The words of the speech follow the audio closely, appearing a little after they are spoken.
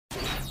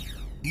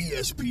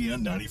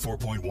ESPN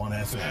 94.1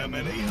 FM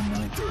and AM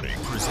 930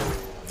 present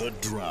The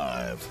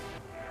Drive.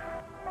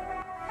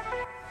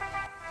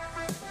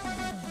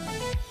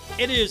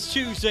 It is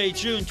Tuesday,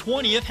 June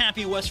 20th.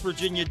 Happy West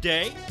Virginia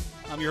Day.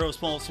 I'm your host,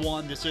 Paul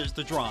Swann. This is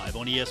The Drive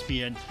on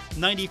ESPN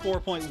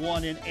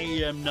 94.1 and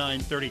AM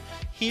 930.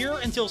 Here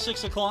until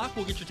 6 o'clock.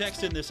 We'll get your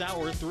text in this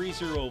hour,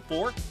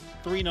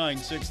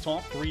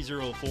 304-396-TALK,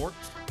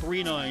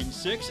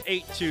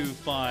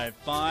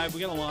 304-396-8255.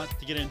 We got a lot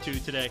to get into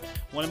today.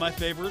 One of my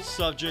favorite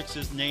subjects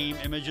is name,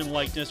 image, and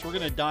likeness. We're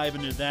going to dive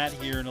into that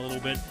here in a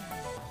little bit.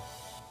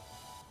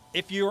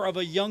 If you're of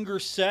a younger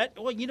set,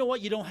 well, you know what?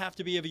 You don't have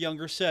to be of a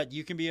younger set.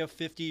 You can be a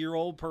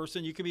 50-year-old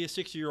person. You can be a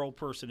 60-year-old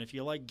person. If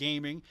you like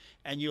gaming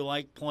and you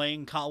like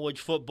playing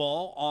college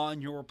football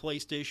on your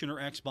PlayStation or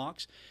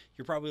Xbox,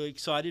 you're probably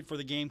excited for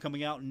the game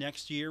coming out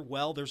next year.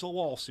 Well, there's a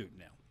lawsuit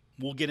now.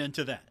 We'll get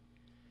into that.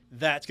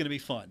 That's going to be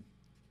fun.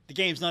 The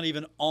game's not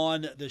even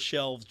on the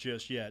shelves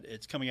just yet.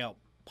 It's coming out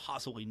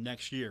possibly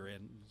next year,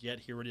 and yet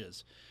here it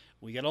is.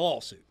 We got a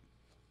lawsuit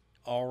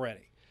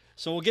already.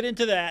 So we'll get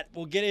into that.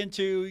 We'll get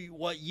into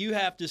what you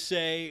have to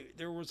say.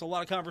 There was a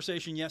lot of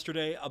conversation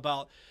yesterday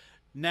about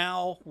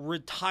now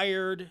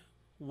retired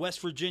West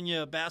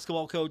Virginia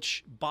basketball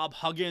coach Bob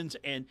Huggins,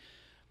 and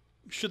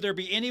should there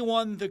be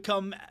anyone to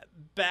come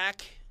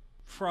back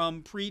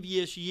from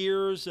previous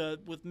years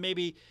with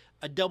maybe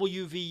a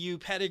WVU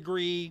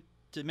pedigree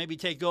to maybe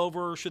take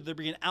over? Should there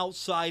be an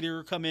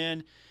outsider come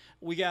in?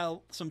 We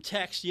got some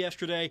text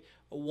yesterday.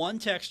 One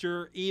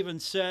texter even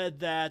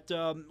said that,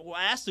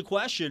 asked the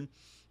question,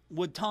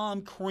 would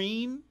Tom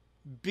Crean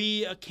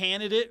be a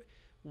candidate?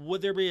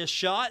 Would there be a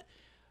shot?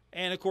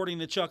 And according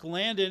to Chuck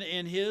Landon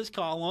in his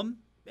column,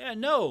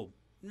 no.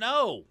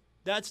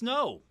 That's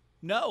no.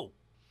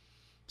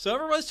 So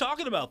everybody's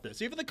talking about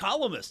this. Even the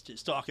columnist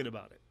is talking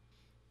about it.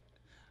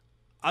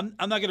 I'm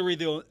not going to read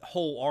the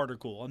whole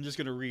article. I'm just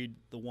going to read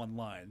the one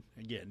line.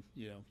 Again,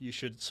 you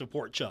should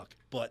support Chuck.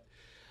 But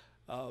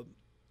I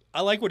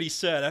like what he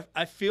said.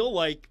 I feel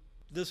like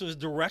this was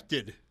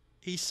directed.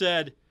 He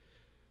said,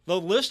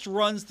 the list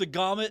runs the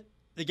gamut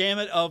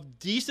of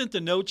decent to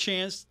no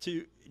chance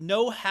to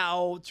know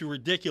how to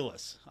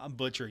ridiculous. I'm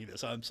butchering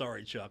this. I'm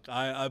sorry, Chuck.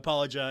 I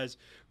apologize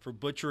for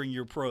butchering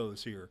your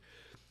prose here.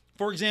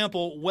 For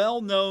example,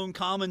 well-known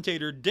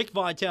commentator Dick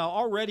Vitale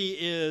already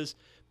is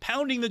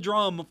pounding the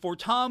drum for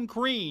Tom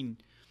Crean,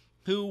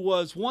 who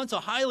was once a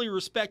highly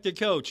respected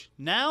coach.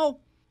 Now,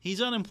 he's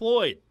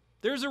unemployed.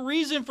 There's a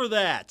reason for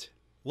that.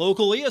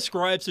 Locally, a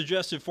scribe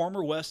suggested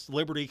former West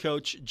Liberty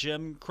coach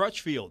Jim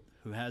Crutchfield,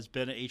 who has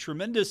been a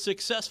tremendous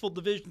successful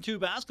Division II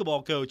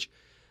basketball coach.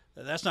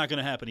 That's not going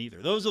to happen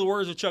either. Those are the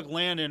words of Chuck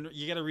Landon.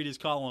 You got to read his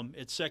column.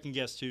 It's Second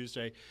Guess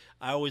Tuesday.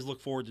 I always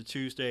look forward to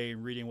Tuesday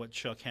and reading what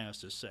Chuck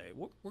has to say.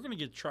 We're going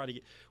to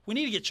we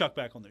need to get Chuck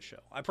back on the show.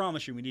 I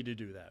promise you we need to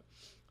do that.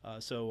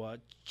 So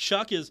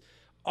Chuck is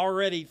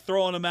already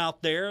throwing them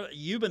out there.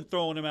 You've been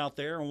throwing them out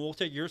there, and we'll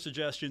take your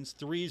suggestions,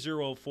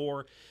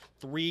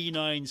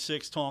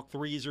 304-396-TALK,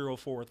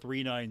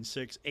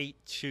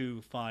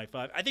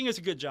 304-396-8255. I think it's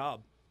a good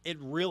job. It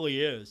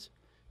really is.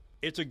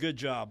 It's a good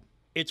job.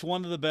 It's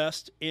one of the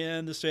best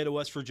in the state of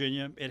West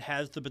Virginia. It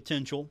has the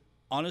potential.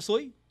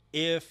 Honestly,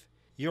 if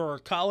you're a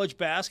college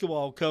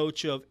basketball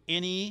coach of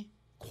any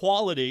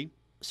quality,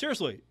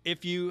 seriously,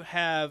 if you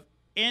have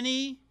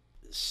any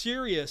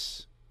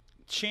serious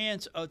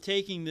chance of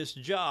taking this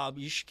job,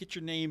 you should get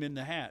your name in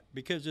the hat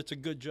because it's a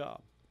good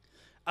job.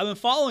 I've been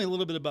following a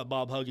little bit about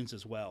Bob Huggins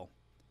as well.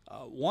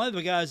 One of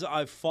the guys that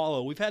I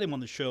follow, we've had him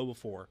on the show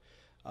before,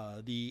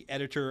 the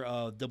editor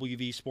of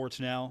WV Sports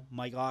Now,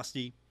 Mike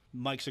Ostie.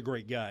 Mike's a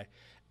great guy.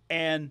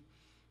 And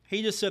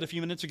he just said a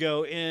few minutes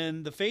ago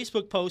in the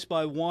Facebook post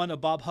by one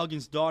of Bob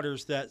Huggins'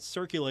 daughters that's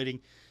circulating,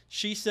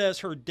 she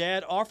says her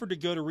dad offered to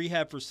go to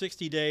rehab for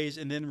 60 days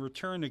and then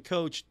return to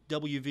coach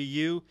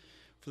WVU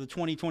for the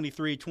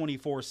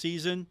 2023-24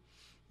 season.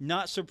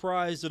 Not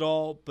surprised at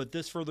all, but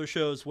this further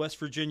shows West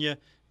Virginia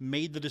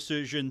made the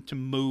decision to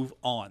move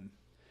on.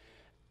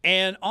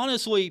 And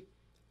honestly,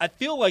 I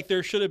feel like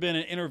there should have been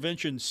an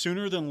intervention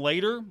sooner than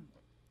later. Of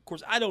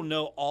course, I don't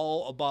know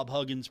all of Bob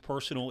Huggins'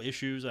 personal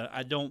issues.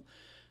 I don't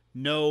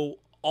know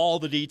all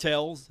the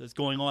details that's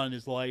going on in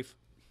his life.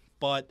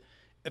 But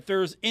if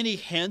there's any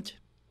hint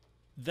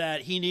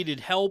that he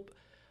needed help,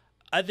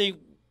 I think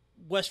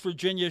West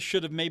Virginia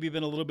should have maybe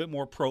been a little bit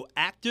more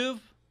proactive.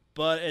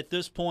 But at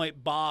this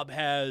point, Bob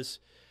has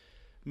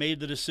made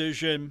the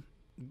decision,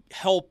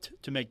 helped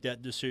to make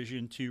that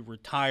decision to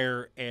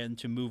retire and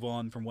to move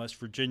on from West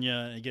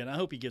Virginia. And again, I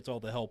hope he gets all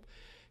the help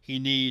he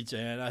needs,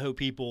 and I hope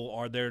people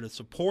are there to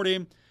support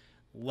him.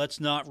 Let's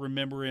not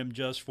remember him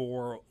just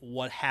for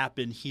what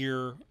happened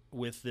here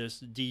with this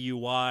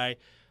DUI.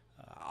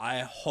 I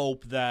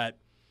hope that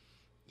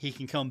he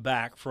can come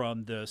back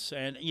from this.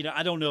 And,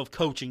 I don't know if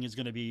coaching is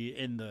going to be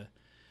in the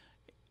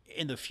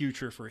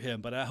future for him,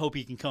 but I hope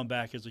he can come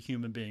back as a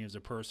human being, as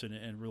a person,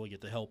 and really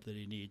get the help that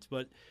he needs.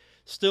 But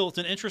still, it's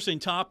an interesting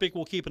topic.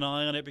 We'll keep an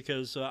eye on it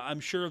because I'm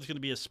sure it's going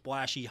to be a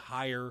splashy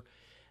hire.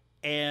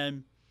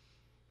 And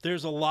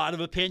there's a lot of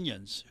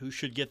opinions who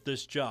should get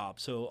this job.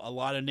 So a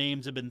lot of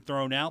names have been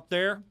thrown out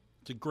there.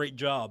 It's a great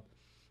job.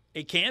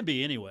 It can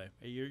be anyway.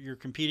 You're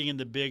competing in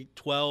the Big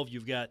 12.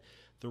 You've got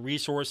the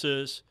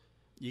resources.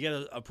 You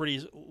got a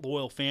pretty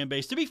loyal fan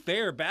base. To be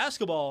fair,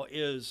 basketball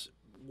is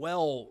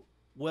well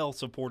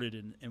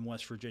supported in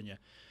West Virginia.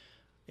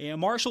 And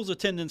Marshall's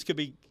attendance could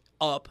be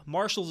up.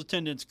 Marshall's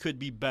attendance could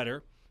be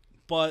better.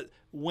 But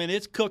when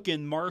it's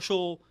cooking,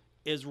 Marshall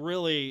is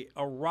really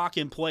a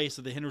rocking place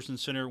at the Henderson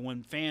Center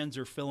when fans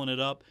are filling it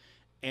up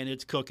and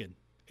it's cooking.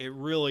 It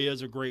really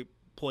is a great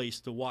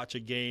place to watch a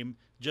game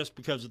just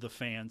because of the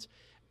fans.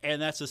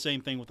 And that's the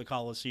same thing with the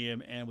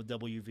Coliseum and with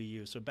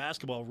WVU. So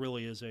basketball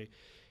really is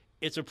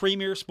it's a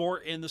premier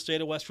sport in the state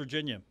of West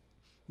Virginia.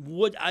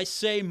 Would I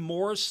say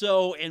more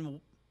so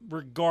in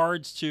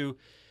regards to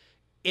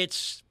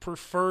it's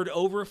preferred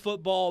over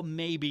football?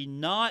 Maybe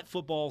not.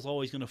 Football is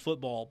always going to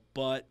football,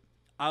 but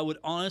I would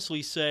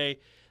honestly say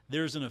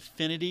there's an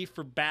affinity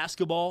for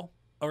basketball,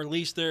 or at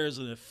least there's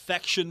an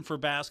affection for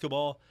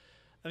basketball.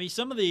 I mean,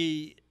 some of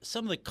the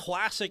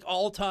classic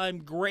all-time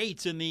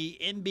greats in the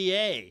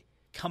NBA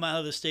come out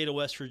of the state of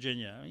West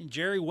Virginia. I mean,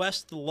 Jerry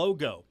West, the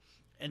logo.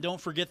 And don't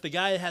forget the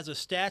guy that has a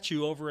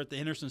statue over at the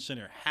Henderson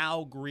Center,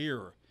 Hal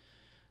Greer,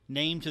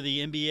 named to the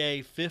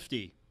NBA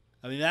 50.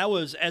 I mean, that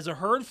was, as a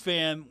Herd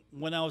fan,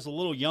 when I was a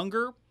little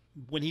younger,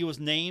 when he was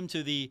named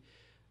to the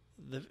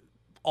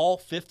all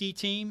 50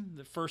 team,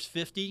 the first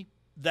 50,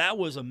 that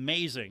was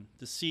amazing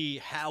to see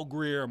Hal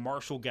Greer, a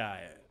Marshall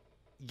guy,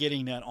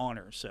 getting that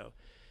honor. So,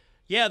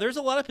 yeah, there's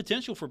a lot of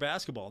potential for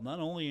basketball, not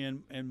only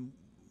in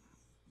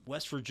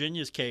West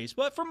Virginia's case,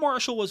 but for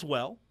Marshall as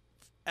well.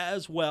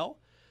 There's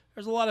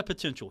a lot of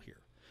potential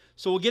here.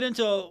 So we'll get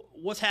into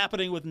what's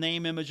happening with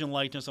name, image, and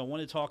likeness. I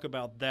want to talk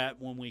about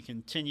that when we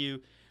continue.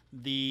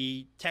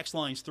 The text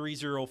line's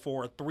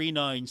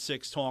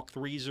 304-396-TALK,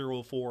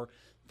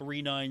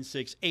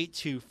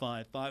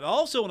 304-396-8255. I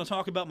also want to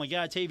talk about my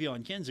guy,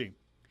 Taevion Kinsey.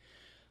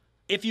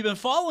 If you've been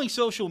following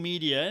social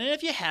media, and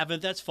if you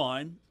haven't, that's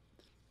fine,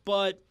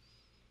 but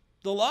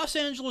the Los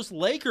Angeles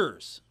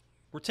Lakers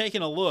were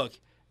taking a look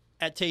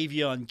at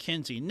Taevion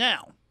Kinsey.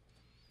 Now,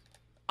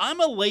 I'm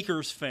a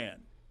Lakers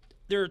fan.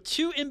 There are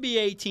two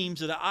NBA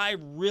teams that I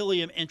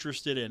really am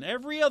interested in.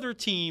 Every other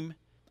team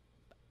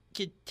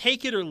can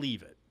take it or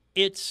leave it.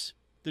 It's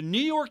the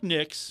New York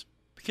Knicks,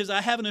 because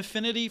I have an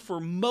affinity for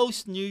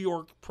most New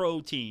York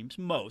pro teams,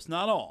 most,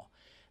 not all,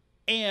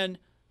 and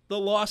the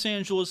Los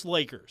Angeles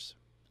Lakers.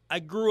 I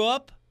grew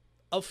up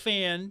a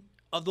fan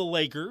of the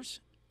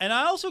Lakers, and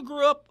I also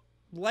grew up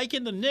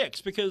liking the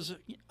Knicks because,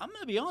 I'm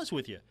going to be honest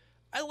with you,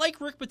 I like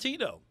Rick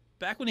Pitino.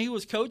 Back when he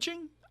was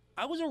coaching,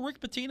 I was a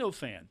Rick Pitino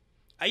fan.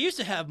 I used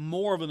to have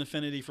more of an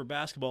affinity for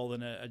basketball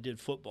than I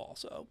did football,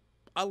 so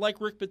I like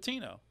Rick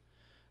Pitino.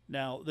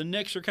 Now, the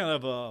Knicks are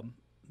kind of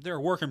they're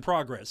a work in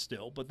progress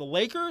still, but the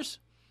Lakers,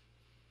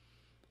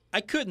 I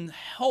couldn't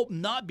help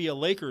not be a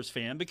Lakers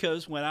fan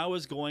because when I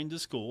was going to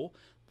school,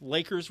 the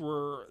Lakers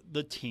were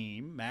the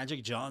team,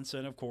 Magic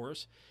Johnson, of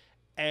course,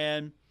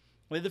 and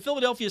the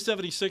Philadelphia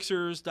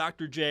 76ers,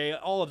 Dr. J,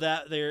 all of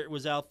that there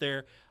was out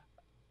there.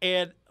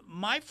 And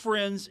my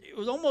friends, it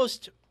was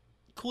almost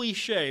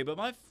cliche, but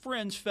my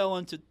friends fell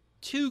into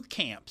two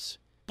camps: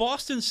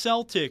 Boston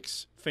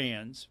Celtics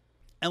fans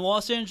and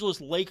Los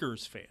Angeles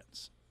Lakers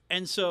fans.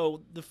 And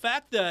so the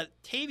fact that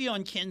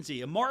Taevion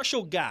Kinsey, a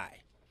Marshall guy,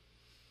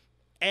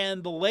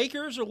 and the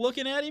Lakers are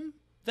looking at him,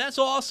 that's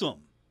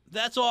awesome.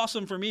 That's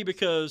awesome for me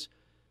because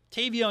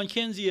Taevion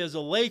Kinsey as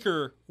a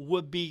Laker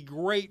would be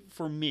great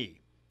for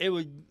me. It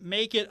would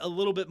make it a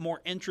little bit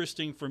more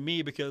interesting for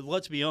me because,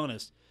 let's be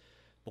honest,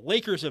 the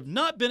Lakers have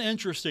not been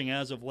interesting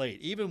as of late,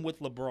 even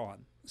with LeBron.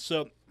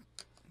 So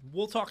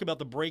we'll talk about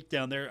the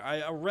breakdown there.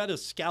 I read a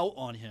scout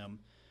on him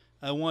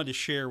I wanted to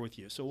share with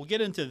you. So we'll get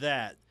into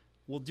that.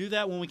 We'll do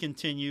that when we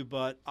continue,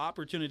 but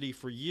opportunity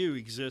for you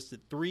exists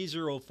at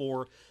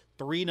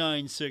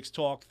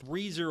 304-396-TALK,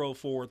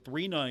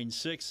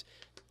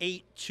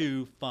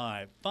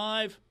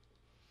 304-396-8255.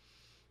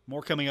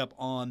 More coming up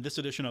on this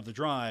edition of The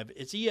Drive.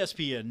 It's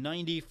ESPN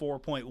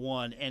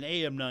 94.1 and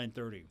AM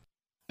 930.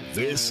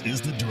 This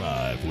is The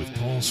Drive with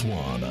Paul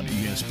Swann on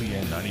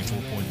ESPN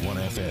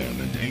 94.1 FM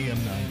and AM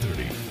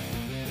 930.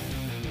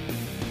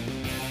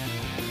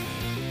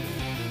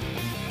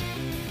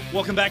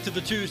 Welcome back to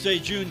the Tuesday,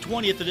 June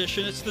 20th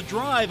edition. It's The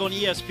Drive on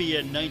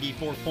ESPN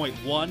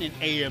 94.1 and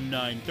AM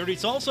 930.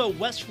 It's also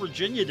West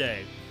Virginia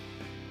Day.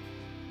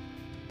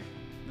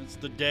 That's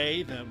the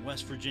day that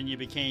West Virginia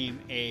became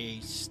a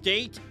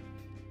state.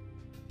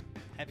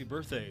 Happy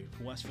birthday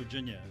for West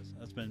Virginia.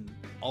 That's been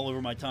all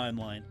over my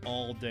timeline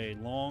all day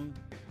long.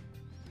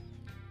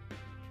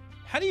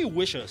 How do you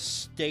wish a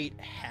state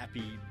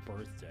happy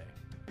birthday?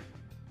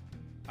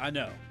 I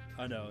know.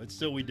 It's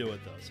still we do it,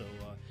 though. So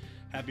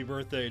happy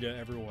birthday to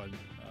everyone.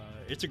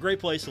 It's a great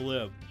place to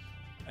live.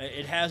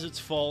 It has its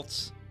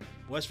faults.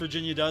 West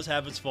Virginia does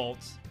have its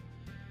faults.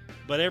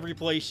 But every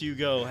place you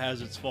go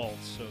has its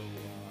faults. So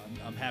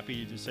I'm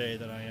happy to say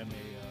that I'm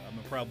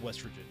a proud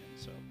West Virginian.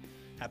 So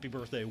happy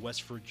birthday,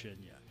 West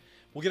Virginia.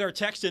 We'll get our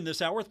text in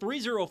this hour,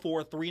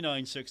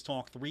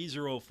 304-396-TALK,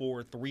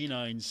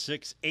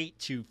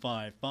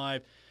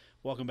 304-396-8255.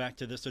 Welcome back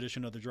to this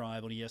edition of The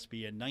Drive on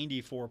ESPN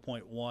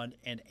 94.1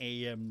 and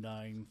AM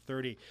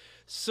 930.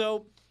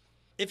 So,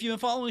 if you've been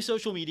following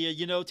social media,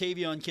 you know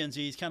Taevion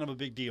Kinsey is kind of a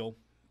big deal.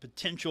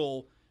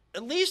 Potential,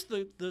 at least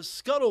the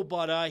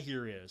scuttlebutt I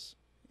hear is,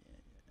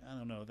 I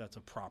don't know if that's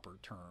a proper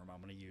term, I'm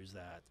going to use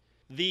that.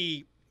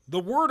 The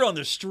word on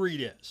the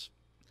street is,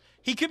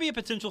 he could be a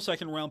potential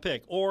second-round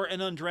pick or an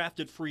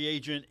undrafted free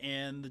agent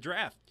in the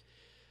draft.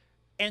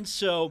 And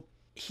so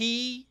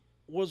he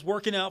was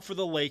working out for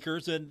the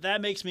Lakers, and that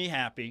makes me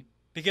happy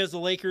because the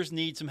Lakers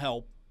need some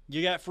help.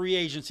 You got free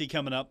agency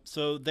coming up,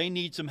 so they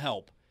need some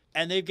help.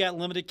 And they've got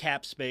limited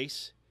cap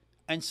space,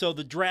 and so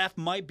the draft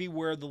might be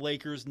where the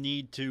Lakers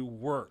need to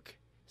work.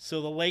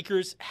 So the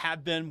Lakers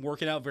have been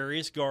working out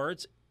various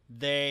guards.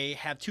 They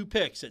have 2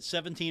 picks at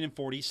 17 and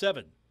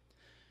 47.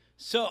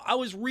 So I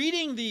was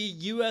reading the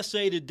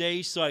USA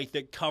Today site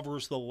that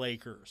covers the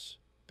Lakers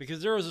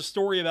because there was a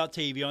story about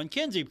Taevion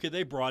Kinsey because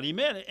they brought him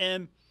in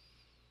and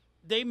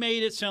they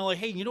made it sound like,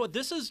 hey, you know what,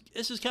 this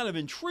is kind of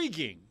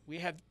intriguing. We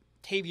have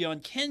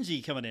Taevion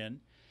Kinsey coming in,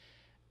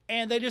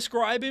 and they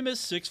describe him as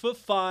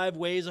 6'5",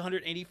 weighs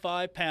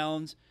 185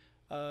 pounds,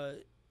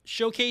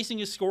 showcasing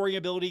his scoring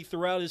ability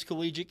throughout his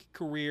collegiate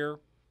career,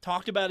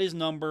 talked about his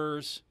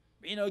numbers,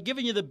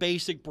 giving you the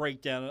basic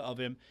breakdown of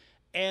him.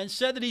 And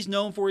said that he's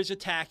known for his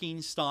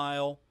attacking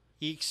style.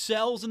 He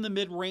excels in the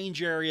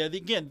mid-range area.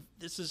 Again,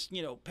 this is,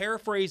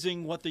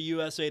 paraphrasing what the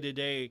USA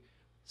Today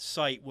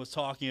site was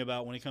talking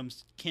about when it comes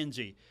to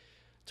Kinsey.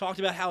 Talked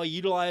about how he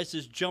utilized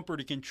his jumper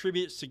to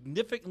contribute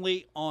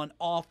significantly on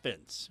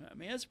offense. I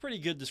mean, that's a pretty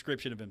good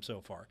description of him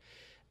so far.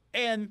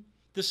 And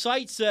the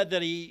site said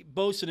that he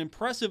boasts an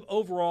impressive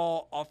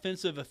overall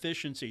offensive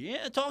efficiency.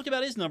 Yeah, it talked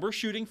about his numbers,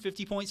 shooting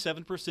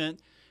 50.7%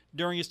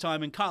 during his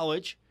time in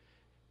college.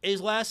 His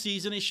last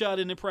season, he shot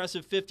an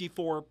impressive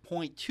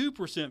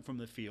 54.2% from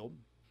the field.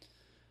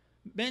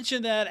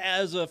 Mentioned that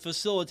as a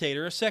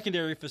facilitator, a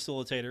secondary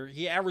facilitator,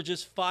 he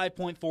averages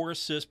 5.4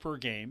 assists per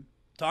game.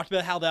 Talked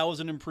about how that was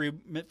an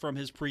improvement from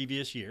his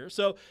previous year.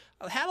 So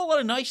I had a lot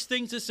of nice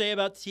things to say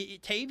about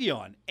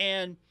Taevion.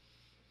 And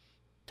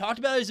talked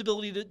about his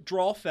ability to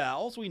draw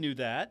fouls. We knew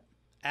that.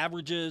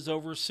 Averages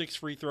over 6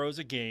 free throws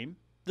a game.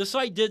 The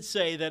site did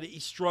say that he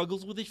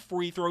struggles with his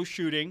free throw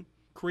shooting.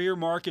 Career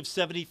mark of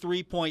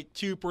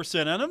 73.2%.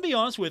 And I'm going to be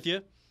honest with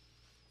you,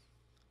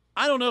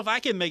 I don't know if I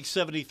can make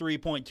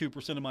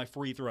 73.2% of my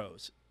free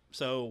throws.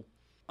 So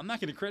I'm not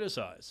going to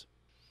criticize.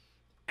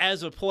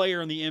 As a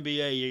player in the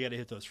NBA, you got to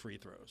hit those free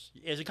throws.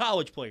 As a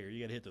college player, you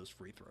got to hit those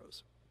free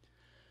throws.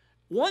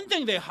 One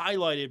thing they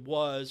highlighted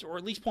was, or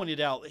at least pointed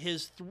out,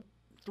 his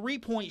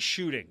three-point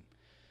shooting.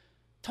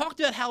 Talked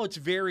about how it's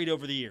varied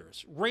over the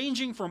years,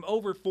 ranging from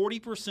over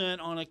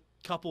 40% on a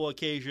couple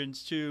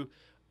occasions to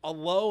a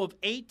low of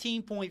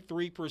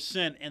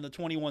 18.3% in the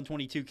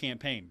 21-22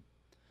 campaign.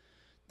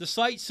 The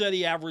site said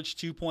he averaged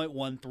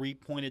 2.1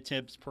 three-point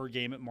attempts per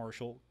game at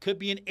Marshall. Could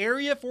be an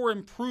area for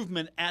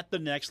improvement at the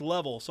next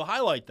level. So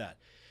highlight that.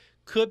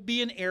 Could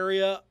be an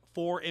area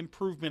for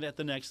improvement at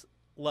the next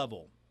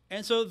level.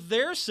 And so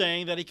they're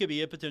saying that he could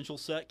be a potential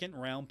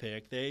second-round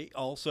pick. They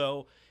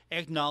also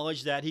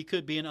acknowledge that he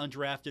could be an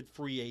undrafted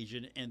free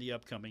agent in the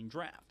upcoming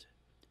draft.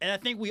 And I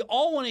think we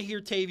all want to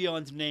hear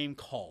Tavion's name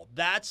called.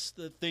 That's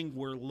the thing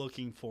we're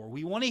looking for.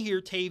 We want to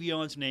hear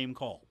Tavion's name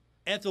called.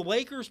 And if the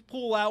Lakers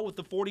pull out with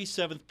the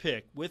 47th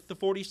pick,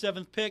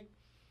 the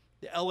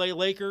LA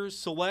Lakers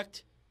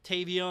select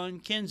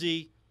Taevion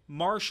Kinsey,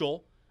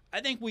 Marshall, I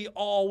think we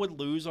all would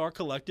lose our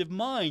collective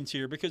minds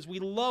here because we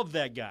love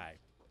that guy.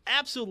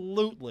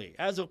 Absolutely.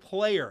 As a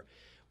player,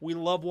 we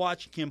love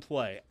watching him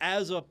play.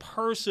 As a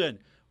person,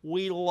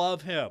 we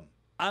love him.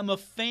 I'm a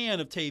fan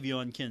of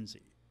Taevion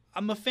Kinsey.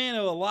 I'm a fan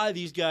of a lot of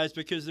these guys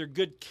because they're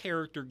good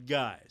character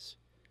guys.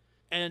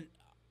 And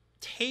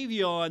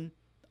Taevion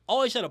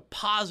always had a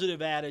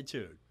positive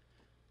attitude.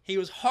 He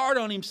was hard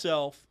on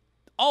himself,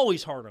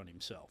 always hard on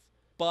himself.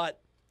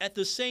 But at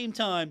the same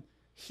time,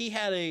 he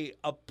had a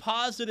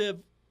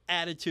positive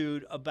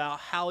attitude about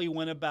how he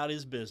went about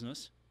his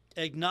business,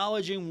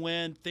 acknowledging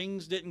when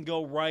things didn't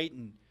go right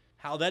and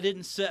how that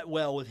didn't set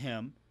well with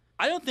him.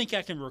 I don't think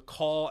I can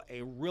recall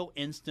a real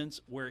instance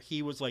where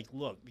he was like,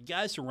 look, the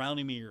guys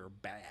surrounding me are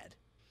bad.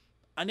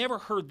 I never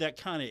heard that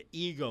kind of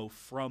ego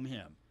from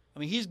him. I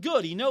mean, he's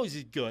good. He knows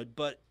he's good.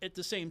 But at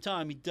the same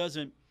time, he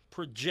doesn't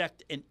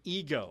project an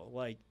ego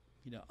like,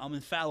 I'm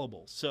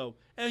infallible. So,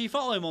 and you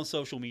follow him on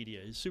social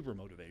media. He's super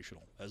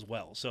motivational as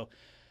well. So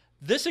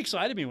this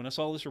excited me when I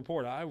saw this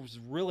report. I was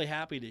really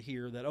happy to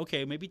hear that,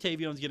 okay, maybe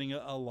Tavion's getting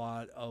a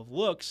lot of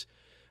looks.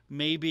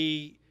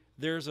 Maybe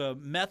there's a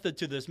method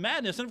to this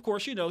madness. And, of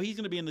course, he's going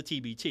to be in the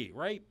TBT,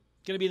 right?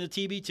 Going to be in the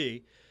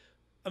TBT.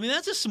 I mean,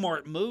 that's a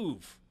smart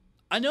move.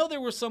 I know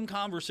there was some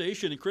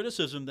conversation and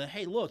criticism that,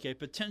 hey, look, a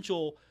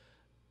potential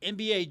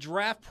NBA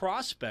draft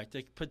prospect,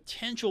 a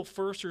potential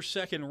first or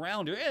second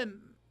rounder,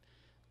 and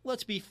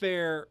let's be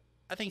fair,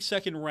 I think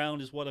second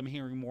round is what I'm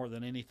hearing more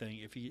than anything.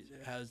 If he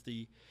has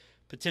the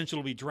potential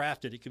to be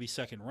drafted, it could be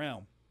second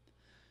round.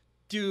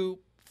 Do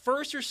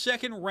first or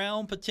second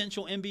round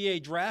potential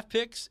NBA draft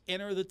picks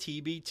enter the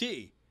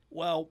TBT?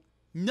 Well,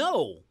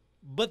 no.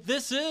 But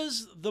this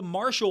is the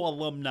Marshall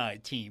alumni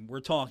team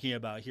we're talking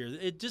about here.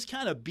 It just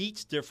kind of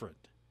beats different.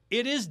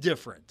 It is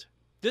different.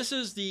 This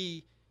is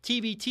the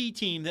TBT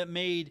team that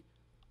made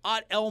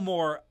Ott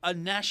Elmore a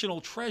national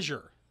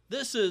treasure.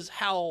 This is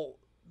how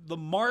the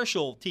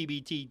Marshall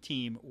TBT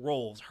team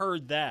rolls.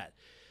 Heard that.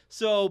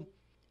 So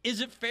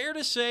is it fair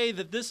to say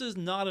that this is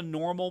not a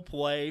normal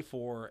play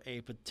for a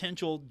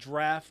potential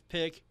draft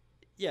pick?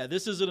 Yeah,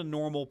 this isn't a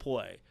normal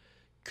play.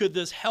 Could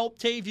this help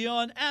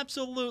Taevion?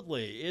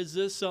 Absolutely. Is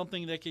this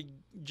something that could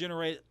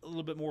generate a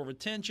little bit more of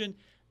attention?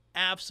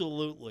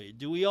 Absolutely.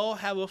 Do we all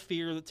have a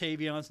fear that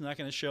Taevion's not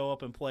going to show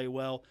up and play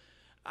well?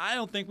 I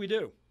don't think we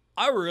do.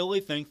 I really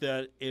think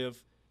that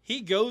if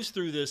he goes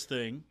through this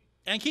thing,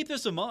 and keep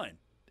this in mind,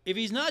 if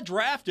he's not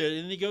drafted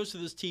and he goes to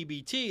this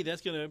TBT,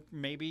 that's going to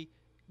maybe,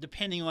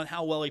 depending on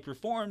how well he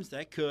performs,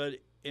 that could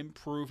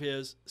improve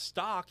his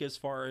stock as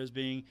far as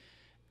being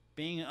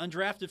an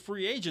undrafted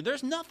free agent.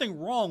 There's nothing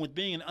wrong with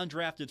being an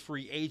undrafted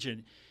free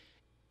agent.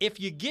 If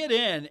you get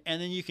in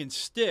and then you can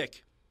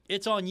stick,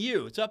 it's on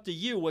you. It's up to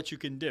you what you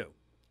can do.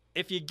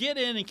 If you get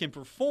in and can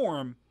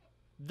perform,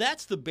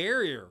 that's the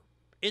barrier.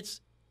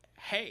 It's,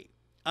 hey,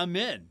 I'm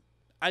in.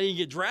 I didn't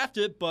get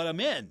drafted, but I'm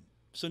in.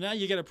 So now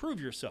you got to prove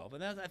yourself.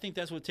 And I think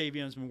that's what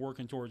Taevion's been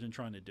working towards and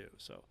trying to do.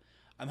 So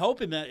I'm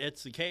hoping that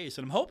it's the case.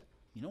 And I'm hoping,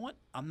 you know what?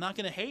 I'm not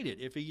going to hate it.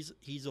 If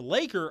he's a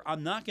Laker,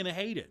 I'm not going to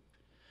hate it.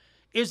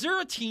 Is there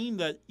a team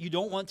that you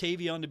don't want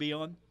Taevion to be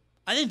on?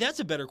 I think that's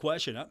a better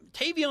question.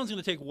 Taevion's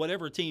going to take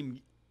whatever team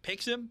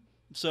picks him.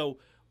 So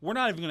we're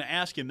not even going to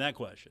ask him that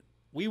question.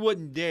 We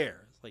wouldn't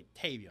dare. It's like,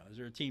 Taevion, is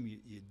there a team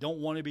you don't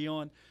want to be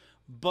on?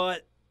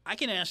 But I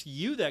can ask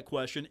you that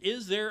question.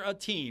 Is there a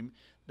team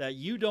that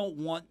you don't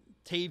want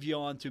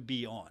Taevion to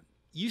be on?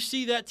 You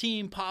see that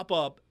team pop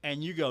up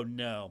and you go,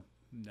 no,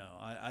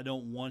 I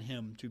don't want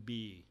him to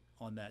be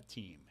on that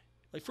team.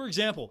 Like, for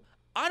example,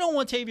 I don't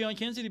want Taevion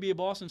Kinsey to be a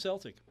Boston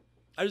Celtic.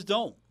 I just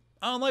don't.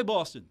 I don't like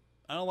Boston.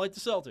 I don't like the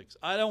Celtics.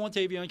 I don't want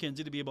Taevion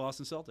Kinsey to be a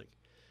Boston Celtic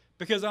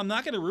because I'm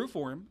not going to root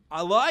for him.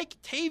 I like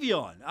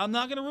Taevion. I'm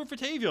not going to root for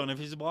Taevion if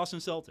he's a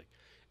Boston Celtic.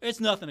 It's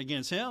nothing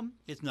against him.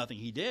 It's nothing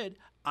he did.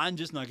 I'm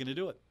just not going to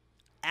do it.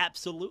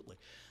 Absolutely.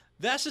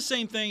 That's the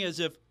same thing as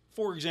if,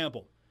 for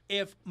example,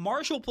 if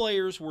Marshall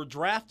players were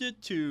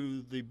drafted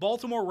to the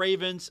Baltimore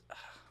Ravens,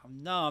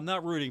 no, I'm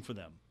not rooting for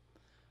them.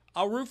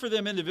 I'll root for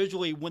them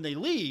individually when they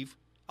leave.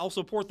 I'll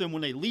support them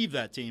when they leave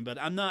that team, but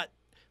I'm not,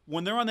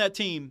 when they're on that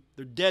team,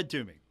 they're dead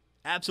to me.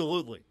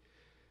 Absolutely.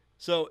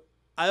 So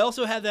I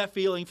also have that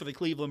feeling for the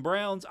Cleveland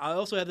Browns. I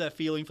also have that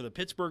feeling for the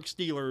Pittsburgh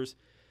Steelers,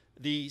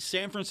 the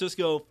San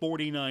Francisco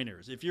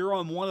 49ers. If you're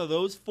on one of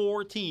those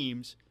four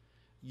teams,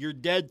 you're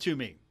dead to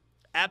me.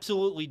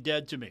 Absolutely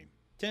dead to me.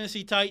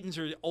 Tennessee Titans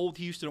or the old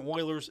Houston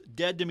Oilers,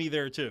 dead to me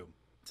there too.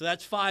 So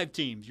that's five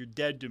teams. You're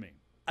dead to me.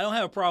 I don't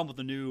have a problem with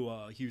the new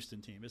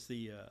Houston team. It's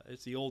the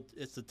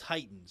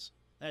Titans.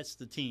 That's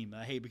the team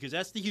I hate because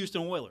that's the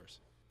Houston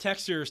Oilers.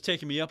 Texter is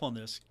taking me up on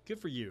this. Good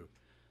for you.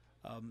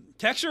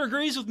 Texter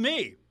agrees with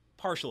me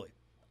partially.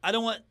 I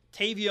don't want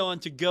Taevion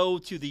to go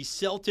to the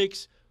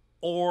Celtics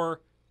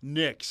or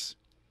Knicks.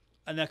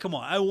 And now, come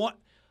on. I want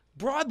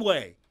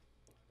Broadway.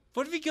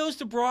 What if he goes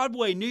to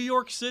Broadway, New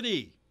York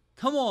City?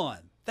 Come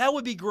on. That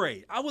would be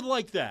great. I would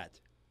like that.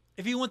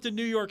 If he went to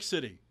New York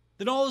City,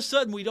 then all of a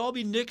sudden we'd all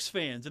be Knicks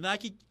fans, and I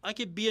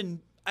could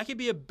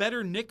be a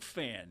better Knicks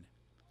fan.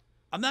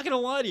 I'm not going to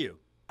lie to you.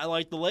 I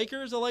like the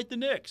Lakers. I like the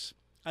Knicks.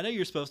 I know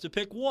you're supposed to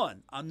pick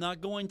one. I'm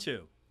not going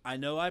to. I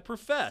know I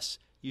profess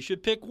you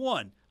should pick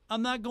one.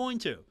 I'm not going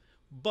to.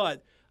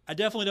 But I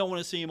definitely don't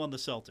want to see him on the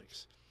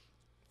Celtics.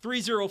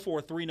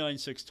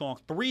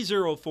 304-396-TALK,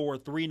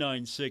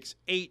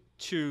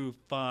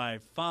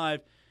 304-396-8255.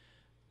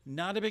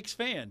 Not a big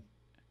fan.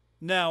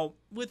 Now,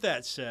 with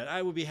that said,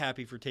 I would be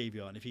happy for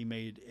Taevion if he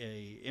made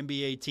a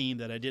NBA team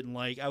that I didn't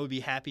like. I would be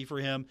happy for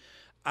him.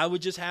 I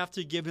would just have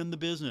to give him the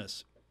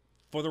business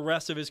for the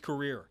rest of his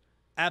career.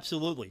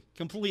 Absolutely.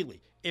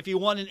 Completely. If he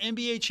won an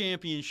NBA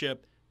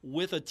championship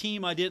with a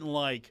team I didn't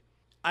like,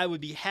 I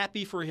would be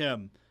happy for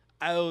him.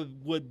 I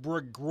would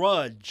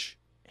begrudge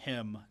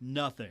him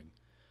nothing.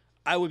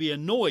 I would be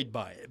annoyed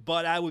by it,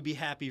 but I would be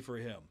happy for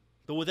him.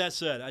 But with that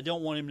said, I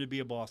don't want him to be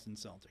a Boston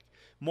Celtic.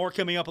 More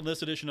coming up on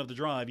this edition of The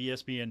Drive,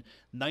 ESPN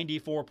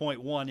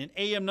 94.1 and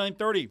AM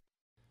 930.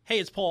 Hey,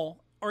 it's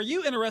Paul. Are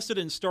you interested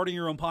in starting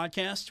your own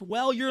podcast?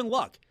 Well, you're in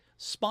luck.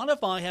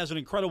 Spotify has an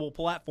incredible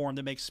platform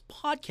that makes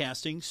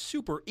podcasting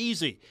super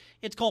easy.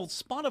 It's called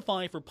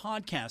Spotify for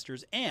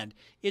Podcasters, and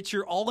it's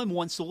your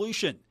all-in-one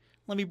solution.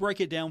 Let me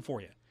break it down for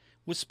you.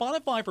 With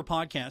Spotify for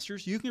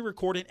Podcasters, you can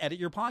record and edit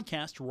your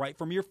podcast right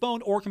from your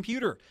phone or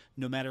computer.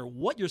 No matter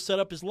what your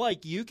setup is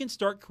like, you can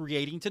start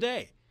creating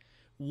today.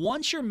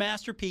 Once your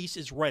masterpiece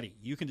is ready,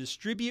 you can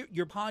distribute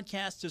your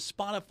podcast to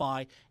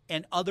Spotify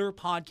and other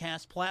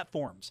podcast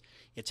platforms.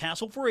 It's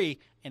hassle-free,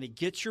 and it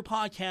gets your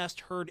podcast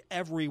heard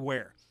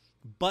everywhere.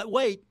 But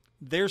wait,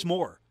 there's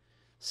more.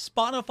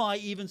 Spotify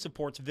even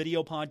supports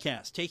video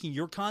podcasts, taking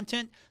your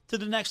content to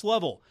the next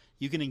level.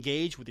 You can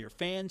engage with your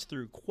fans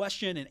through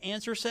question and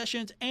answer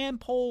sessions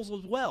and polls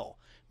as well,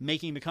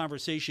 making the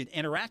conversation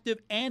interactive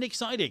and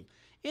exciting.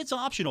 It's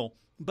optional,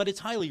 but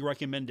it's highly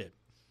recommended.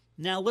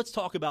 Now let's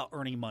talk about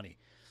earning money.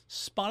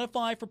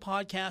 Spotify for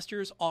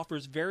Podcasters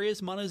offers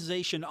various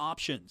monetization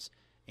options,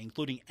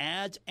 including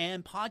ads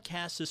and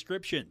podcast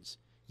subscriptions.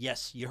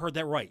 Yes, you heard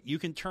that right. You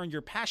can turn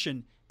your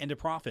passion into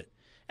profit.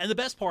 And the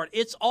best part,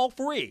 it's all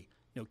free.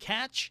 No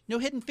catch, no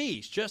hidden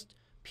fees, just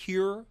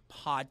pure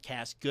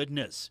podcast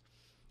goodness.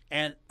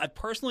 And I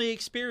personally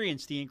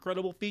experienced the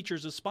incredible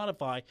features of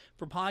Spotify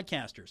for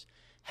Podcasters.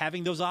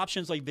 Having those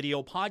options like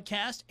video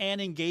podcast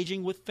and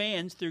engaging with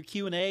fans through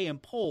Q&A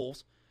and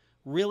polls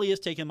really has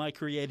taken my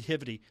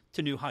creativity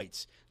to new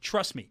heights.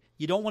 Trust me,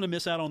 you don't want to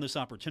miss out on this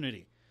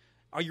opportunity.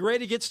 Are you ready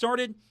to get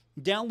started?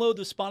 Download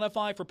the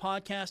Spotify for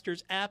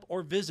Podcasters app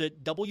or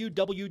visit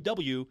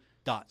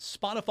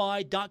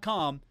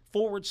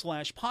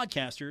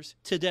www.spotify.com/podcasters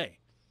today.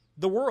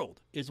 The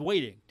world is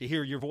waiting to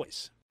hear your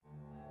voice.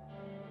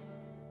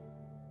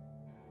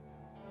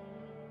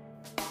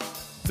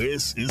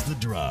 This is The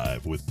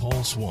Drive with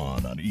Paul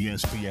Swann on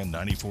ESPN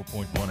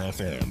 94.1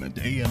 FM and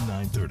AM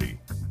 930.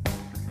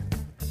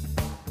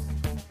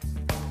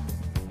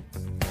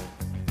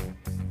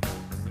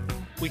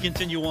 We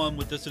continue on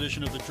with this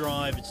edition of The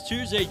Drive. It's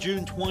Tuesday,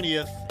 June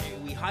 20th.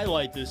 We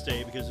highlight this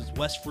day because it's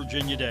West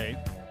Virginia Day.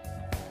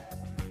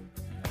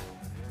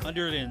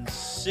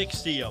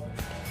 160 of them.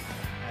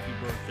 Happy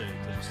birthday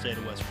to the state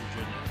of West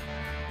Virginia.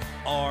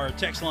 Our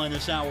text line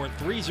this hour,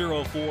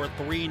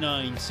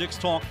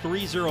 304-396-TALK,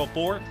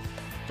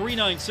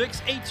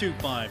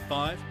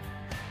 304-396-8255.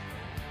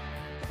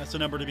 That's the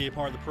number to be a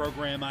part of the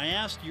program. I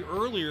asked you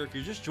earlier, if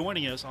you're just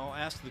joining us, I'll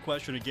ask the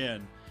question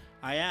again.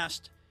 I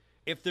asked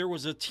if there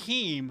was a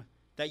team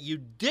that you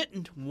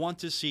didn't want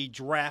to see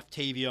draft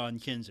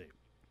Taevion Kinsey.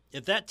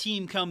 If that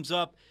team comes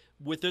up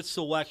with its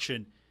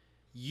selection,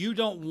 you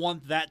don't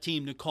want that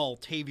team to call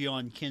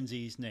Taevion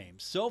Kinsey's name.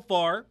 So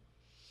far,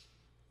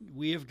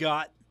 we have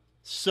got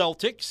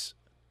Celtics.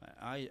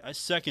 I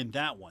second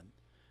that one.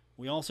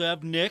 We also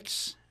have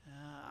Knicks.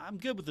 I'm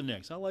good with the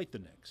Knicks. I like the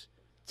Knicks.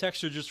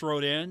 Texter just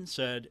wrote in,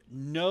 said,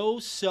 no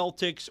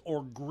Celtics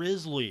or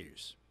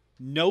Grizzlies.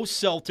 No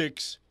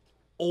Celtics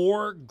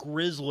or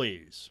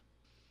Grizzlies.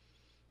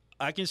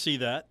 I can see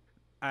that.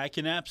 I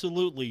can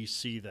absolutely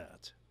see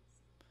that.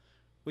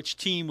 Which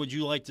team would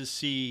you like to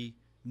see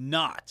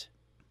not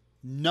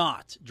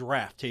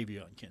draft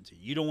Taevion Kinsey?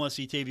 You don't want to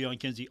see Taevion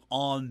Kinsey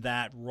on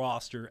that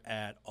roster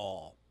at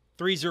all.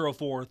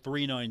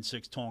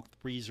 304-396-TALK,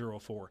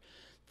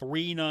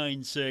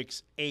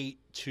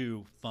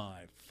 304-396-8255.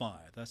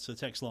 That's the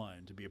text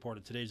line to be a part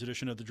of today's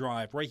edition of The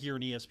Drive right here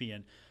on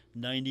ESPN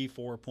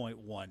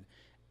 94.1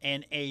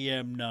 and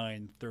AM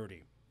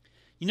 930.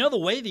 You know, the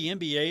way the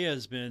NBA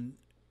has been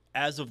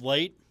as of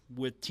late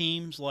with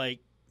teams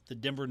like the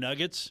Denver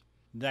Nuggets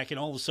that can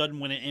all of a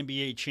sudden win an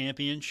NBA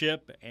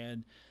championship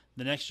and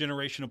the next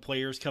generation of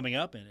players coming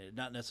up, and it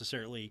not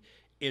necessarily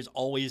is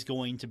always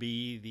going to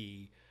be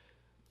the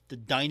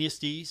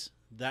dynasties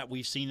that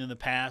we've seen in the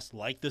past,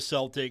 like the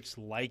Celtics,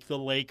 like the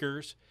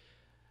Lakers.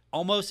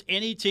 Almost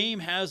any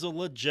team has a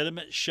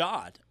legitimate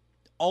shot.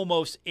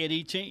 Almost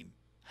any team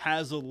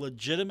has a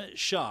legitimate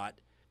shot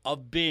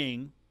of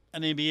being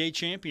an NBA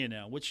champion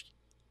now, which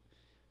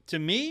to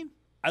me,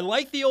 I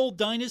like the old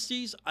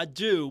dynasties. I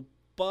do,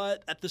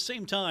 but at the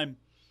same time,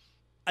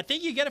 I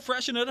think you got to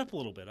freshen it up a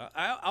little bit.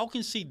 I'll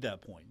concede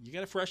that point. You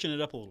got to freshen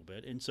it up a little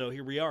bit. And so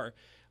here we are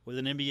with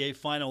an NBA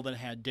final that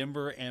had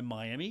Denver and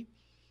Miami.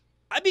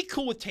 I'd be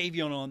cool with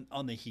Taevion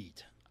on the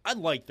Heat. I'd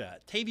like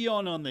that.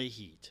 Taevion on the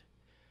Heat.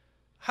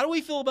 How do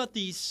we feel about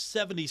these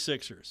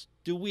 76ers?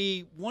 Do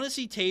we want to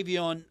see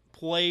Taevion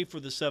play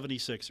for the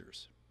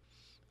 76ers?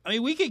 I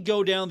mean, we could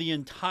go down the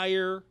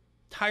entire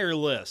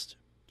list.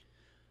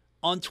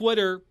 On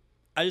Twitter,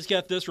 I just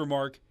got this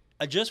remark.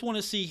 I just want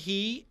to see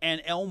he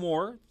and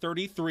Elmore,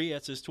 33,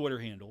 that's his Twitter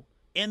handle,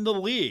 in the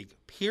league,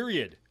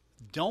 period.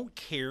 Don't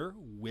care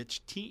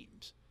which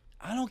teams.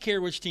 I don't care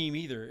which team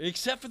either,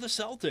 except for the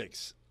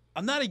Celtics.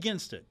 I'm not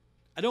against it.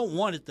 I don't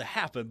want it to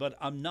happen, but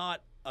I'm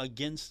not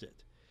against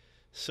it.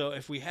 So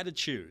if we had to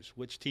choose,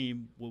 which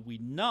team would we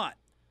not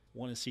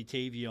want to see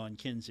Taevion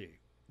Kinsey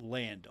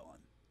land on?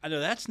 I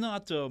know that's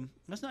not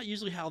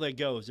usually how that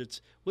goes.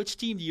 It's which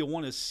team do you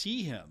want to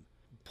see him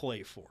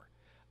play for?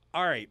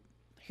 All right,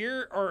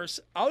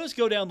 I'll just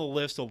go down the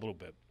list a little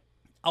bit.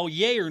 I'll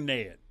yay or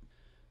nay it.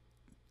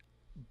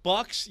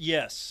 Bucks,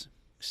 yes.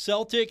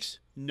 Celtics,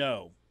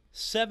 no.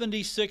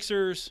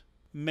 76ers,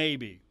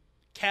 maybe.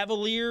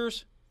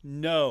 Cavaliers,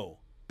 no.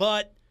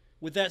 But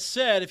with that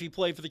said, if he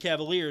played for the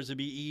Cavaliers, it'd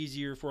be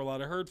easier for a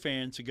lot of Herd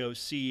fans to go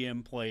see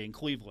him play in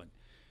Cleveland.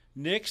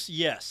 Knicks,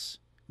 yes.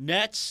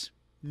 Nets,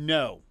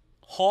 no.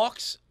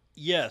 Hawks,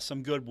 yes,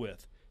 I'm good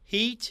with.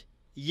 Heat,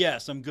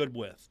 yes, I'm good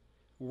with.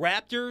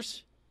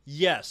 Raptors,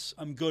 yes,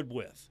 I'm good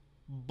with.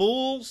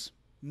 Bulls,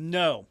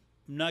 no.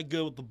 I'm not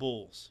good with the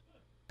Bulls.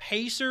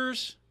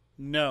 Pacers,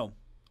 no.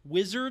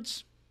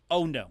 Wizards,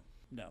 oh no.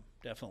 No,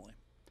 definitely.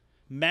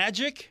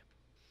 Magic,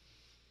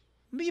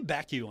 let me get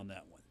back to you on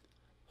that one.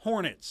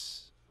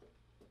 Hornets,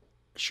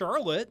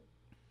 Charlotte,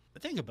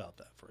 think about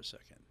that for a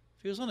second.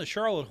 If he was on the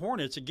Charlotte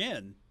Hornets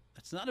again,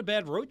 that's not a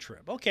bad road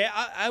trip. Okay,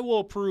 I will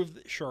approve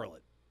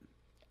Charlotte,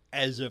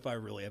 as if I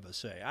really have a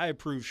say. I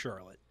approve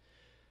Charlotte.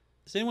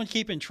 Is anyone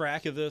keeping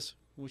track of this?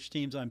 Which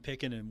teams I'm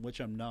picking and which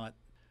I'm not?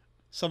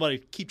 Somebody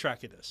keep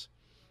track of this.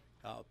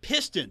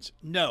 Pistons,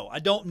 no, I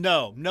don't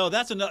know. No,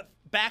 that's enough.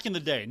 Back in the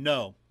day,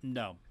 no.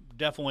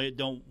 Definitely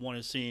don't want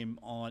to see him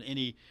on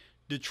any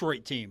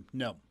Detroit team,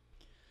 no.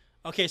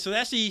 Okay, so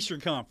that's the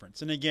Eastern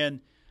Conference. And again,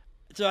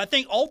 so I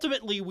think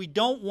ultimately we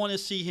don't want to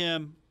see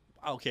him.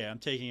 Okay, I'm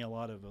taking a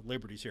lot of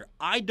liberties here.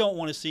 I don't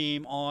want to see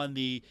him on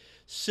the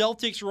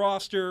Celtics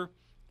roster,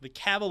 the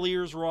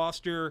Cavaliers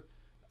roster,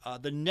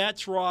 the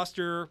Nets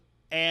roster,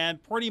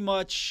 and pretty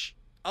much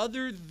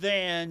other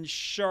than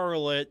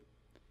Charlotte,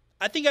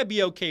 I think I'd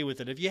be okay with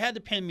it. If you had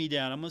to pin me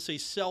down, I'm going to say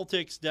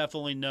Celtics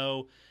definitely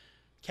no,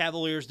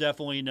 Cavaliers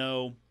definitely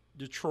no,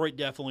 Detroit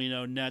definitely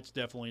no, Nets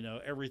definitely no.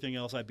 Everything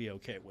else I'd be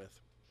okay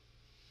with.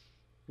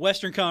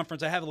 Western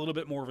Conference, I have a little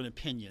bit more of an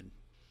opinion.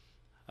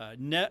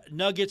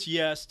 Nuggets,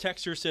 yes.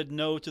 Texter said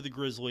no to the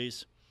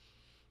Grizzlies.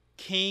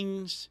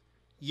 Kings,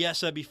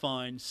 yes, I'd be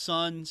fine.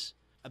 Suns,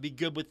 I'd be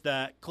good with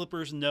that.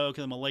 Clippers, no,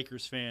 because I'm a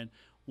Lakers fan.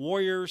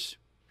 Warriors,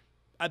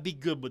 I'd be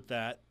good with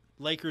that.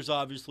 Lakers,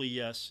 obviously,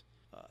 yes.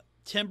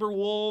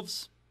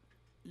 Timberwolves,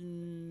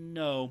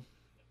 no.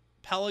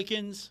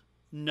 Pelicans,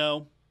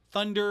 no.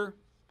 Thunder,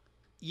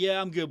 yeah,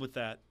 I'm good with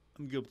that.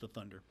 I'm good with the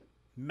Thunder.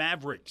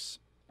 Mavericks,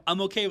 I'm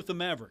okay with the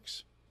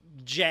Mavericks.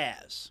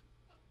 Jazz,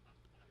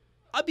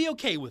 I'd be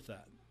okay with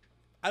that.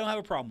 I don't have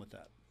a problem with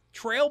that.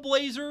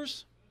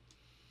 Trailblazers,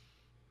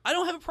 I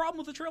don't have a problem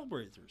with the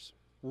Trailblazers.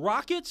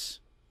 Rockets,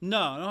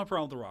 no, I don't have a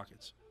problem with the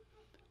Rockets.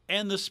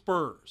 And the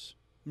Spurs,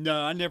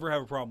 no, I never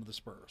have a problem with the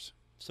Spurs.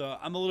 So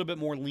I'm a little bit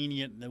more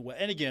lenient than what.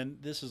 And again,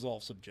 this is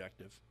all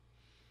subjective.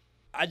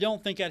 I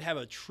don't think I'd have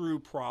a true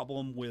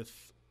problem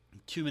with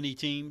too many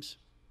teams.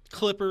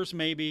 Clippers,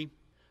 maybe.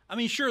 I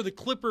mean, sure, the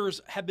Clippers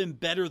have been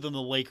better than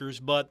the Lakers,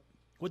 but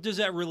what does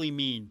that really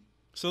mean?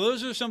 So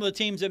those are some of the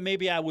teams that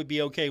maybe I would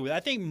be okay with. I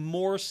think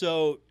more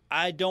so,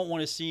 I don't want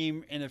to see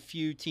him in a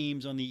few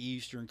teams on the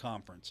Eastern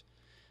Conference.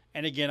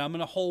 And again, I'm going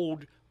to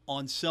hold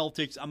on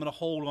Celtics. I'm going to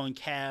hold on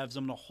Cavs.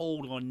 I'm going to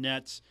hold on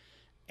Nets.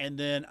 And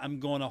then I'm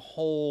going to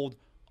hold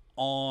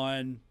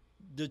on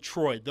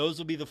Detroit. Those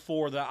will be the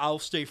four that I'll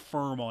stay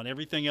firm on.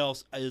 Everything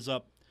else is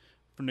up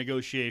for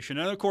negotiation.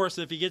 And, of course,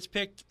 if he gets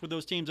picked for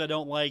those teams I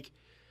don't like,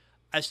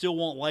 I still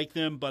won't like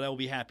them, but I will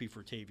be happy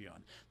for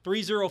Taevion.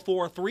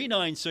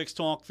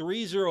 304-396-TALK,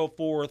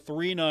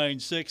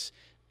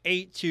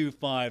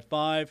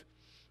 304-396-8255.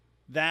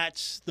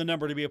 That's the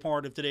number to be a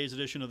part of today's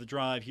edition of The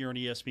Drive here on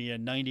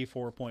ESPN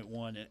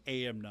 94.1 and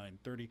AM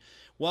 930.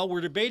 While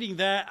we're debating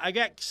that, I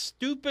got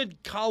stupid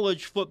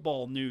college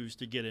football news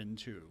to get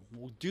into.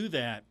 We'll do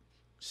that.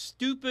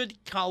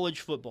 Stupid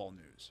college football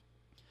news.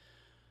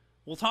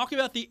 We'll talk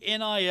about the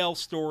NIL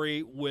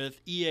story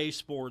with EA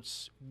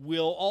Sports.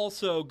 We'll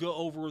also go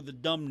over the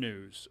dumb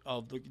news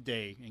of the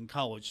day in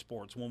college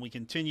sports when we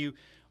continue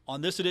on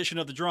this edition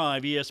of The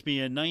Drive,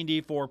 ESPN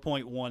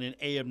 94.1 and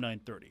AM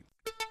 930.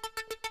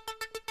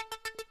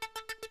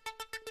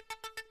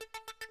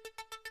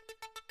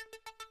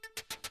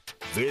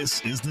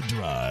 This is The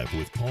Drive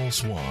with Paul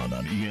Swann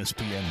on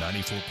ESPN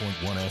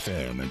 94.1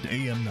 FM and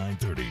AM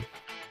 930.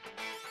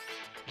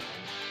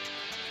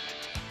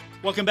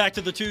 Welcome back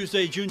to the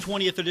Tuesday, June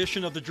 20th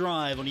edition of The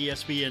Drive on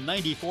ESPN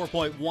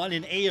 94.1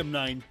 and AM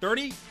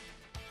 930.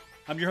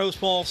 I'm your host,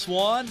 Paul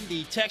Swann.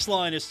 The text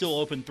line is still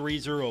open,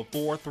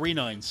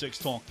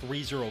 304-396-TALK,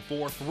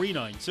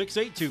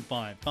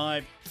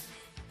 304-396-8255.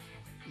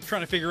 I'm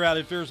trying to figure out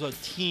if there's a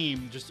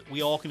team just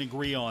we all can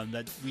agree on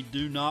that we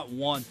do not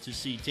want to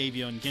see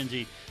Taevion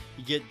Kinsey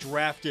get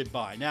drafted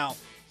by. Now,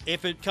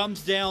 if it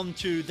comes down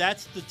to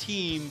that's the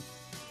team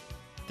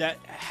that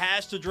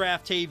has to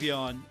draft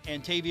Taevion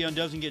and Taevion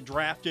doesn't get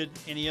drafted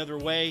any other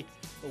way,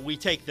 we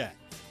take that.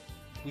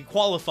 We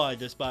qualified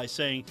this by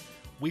saying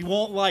we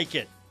won't like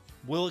it.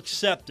 We'll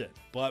accept it,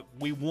 but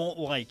we won't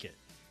like it.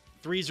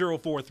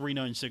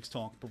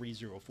 304-396-TALK,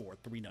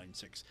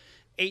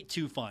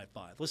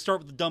 304-396-8255. Let's start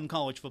with the dumb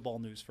college football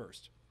news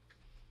first.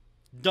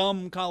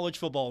 Dumb college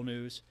football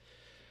news.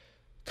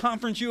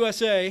 Conference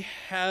USA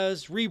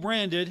has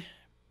rebranded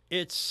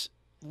its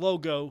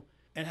logo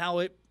and how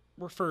it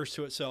refers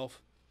to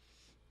itself.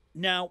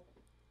 Now,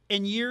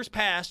 in years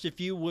past, if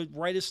you would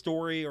write a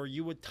story or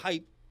you would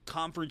type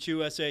Conference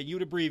USA, you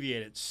would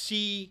abbreviate it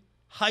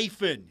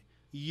C-USA.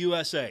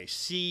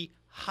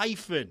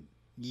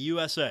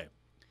 C-USA.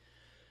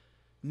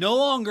 No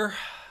longer.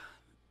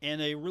 In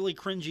a really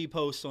cringy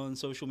post on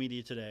social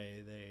media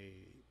today, they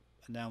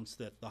announced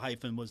that the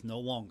hyphen was no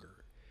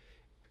longer.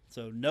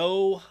 So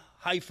no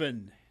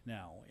hyphen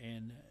now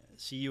in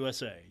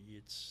CUSA.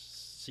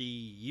 It's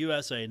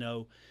CUSA,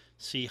 no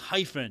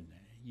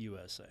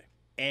C-USA.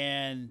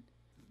 And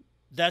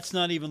that's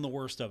not even the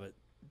worst of it.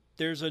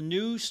 There's a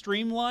new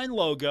streamlined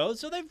logo,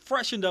 so they've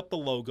freshened up the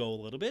logo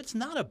a little bit. It's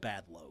not a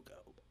bad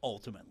logo,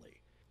 ultimately.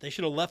 They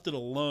should have left it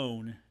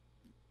alone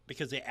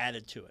because they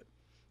added to it.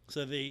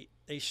 So they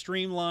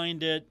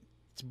streamlined it.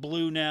 It's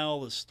blue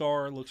now. The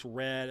star looks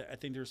red. I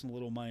think there's some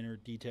little minor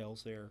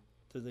details there.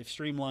 So they've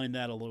streamlined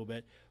that a little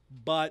bit.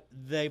 But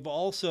they've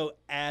also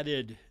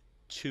added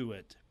to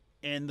it.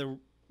 In the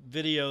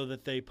video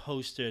that they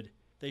posted,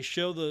 they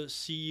show the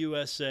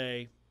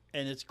CUSA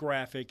and its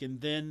graphic,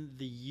 and then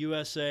the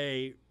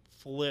USA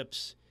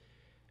flips,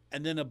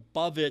 and then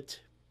above it,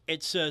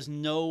 it says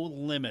no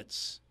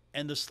limits.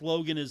 And the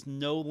slogan is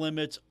no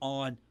limits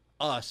on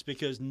us,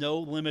 because no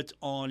limits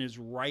on is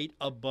right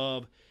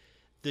above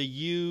the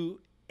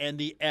U and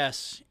the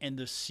S and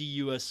the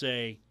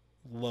CUSA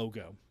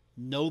logo.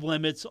 No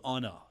limits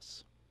on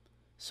us.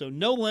 So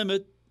no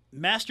limit,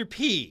 Master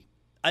P.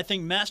 I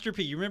think Master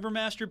P, you remember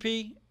Master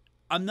P?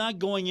 I'm not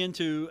going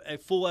into a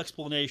full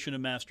explanation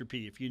of Master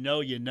P. If you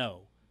know, you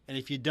know. And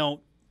if you don't,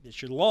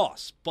 it's your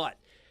loss. But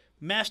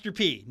Master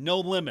P, no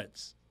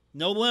limits.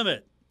 No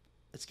limit.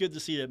 It's good to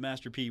see that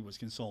Master P was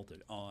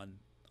consulted on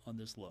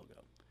this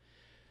logo.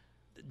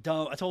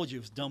 I told you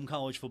it was dumb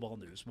college football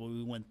news. Well,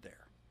 we went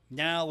there.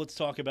 Now let's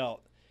talk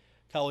about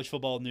college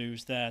football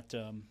news that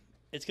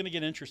it's going to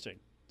get interesting.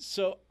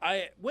 So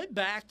I went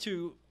back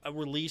to a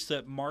release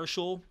that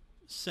Marshall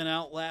sent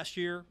out last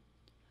year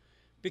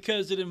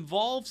because it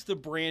involves the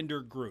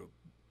Brander Group.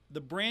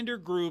 The Brander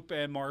Group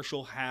and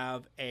Marshall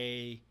have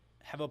a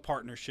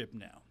partnership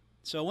now.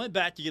 So I went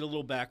back to get a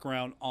little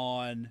background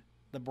on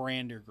the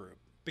Brander Group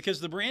because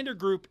the Brander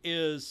Group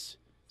is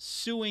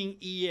suing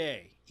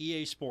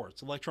EA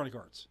Sports, Electronic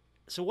Arts.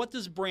 So what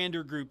does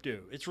Brander Group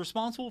do? It's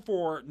responsible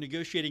for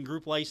negotiating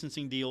group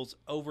licensing deals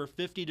over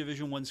 50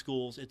 Division I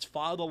schools. It's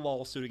filed a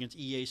lawsuit against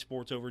EA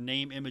Sports over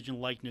name, image, and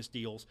likeness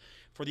deals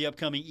for the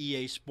upcoming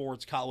EA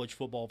Sports college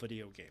football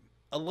video game.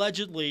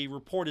 Allegedly,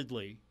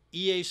 reportedly,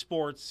 EA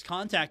Sports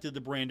contacted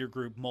the Brander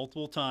Group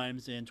multiple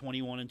times in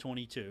 21 and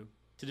 22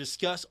 to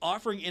discuss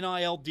offering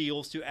NIL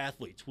deals to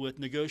athletes, with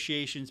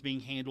negotiations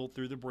being handled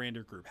through the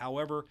Brander Group.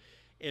 However,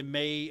 in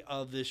May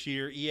of this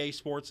year, EA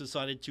Sports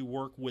decided to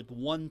work with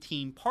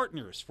one-team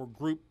partners for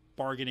group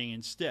bargaining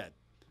instead.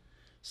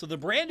 So the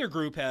Brander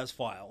Group has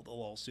filed a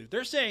lawsuit.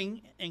 They're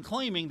saying and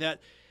claiming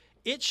that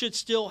it should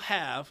still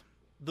have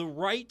the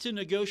right to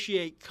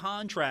negotiate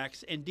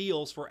contracts and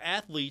deals for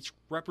athletes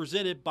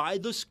represented by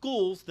the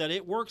schools that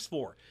it works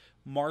for,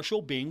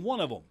 Marshall being one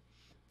of them.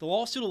 The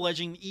lawsuit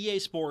alleging EA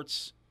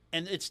Sports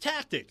and its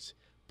tactics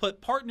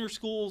put partner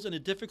schools in a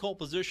difficult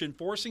position,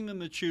 forcing them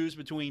to choose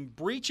between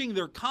breaching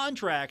their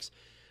contracts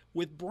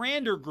with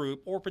Brander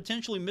Group or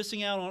potentially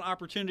missing out on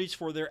opportunities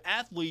for their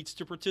athletes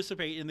to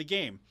participate in the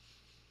game.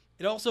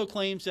 It also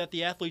claims that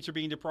the athletes are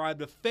being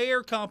deprived of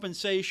fair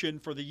compensation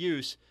for the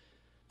use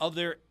of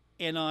their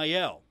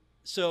NIL.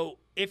 So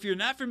if you're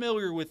not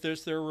familiar with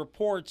this, there are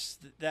reports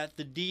that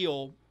the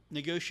deal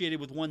negotiated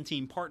with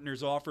one-team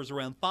partners offers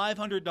around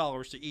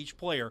 $500 to each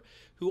player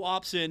who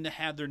opts in to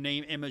have their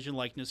name, image, and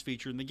likeness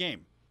featured in the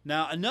game.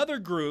 Now, another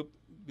group,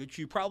 which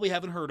you probably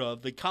haven't heard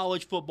of, the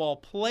College Football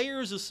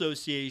Players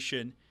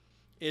Association,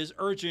 is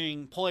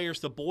urging players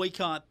to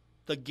boycott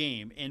the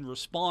game in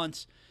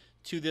response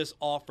to this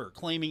offer,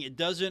 claiming it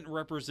doesn't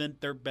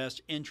represent their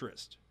best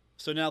interest.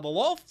 So now the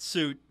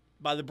lawsuit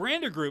by the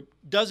Brander Group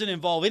doesn't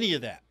involve any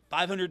of that.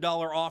 $500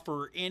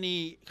 offer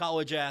any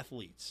college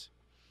athletes.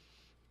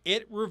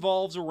 It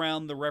revolves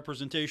around the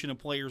representation of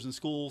players in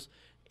schools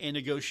and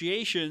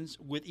negotiations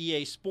with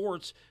EA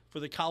Sports for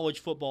the college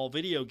football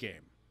video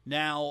game.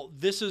 Now,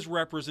 this is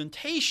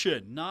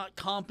representation, not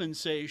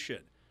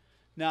compensation.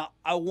 Now,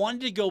 I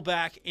wanted to go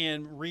back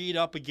and read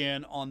up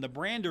again on the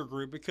Brander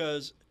Group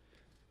because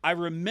I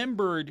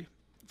remembered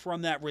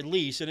from that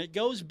release, and it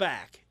goes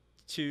back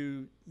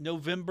to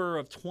November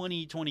of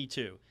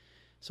 2022.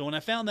 So when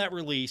I found that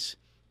release,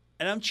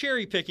 and I'm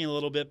cherry picking a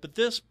little bit, but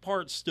this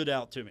part stood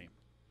out to me.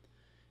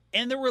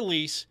 In the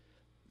release,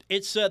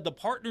 it said the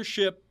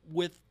partnership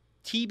with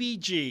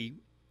TBG,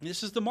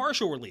 this is the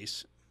Marshall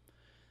release,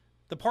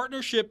 the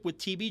partnership with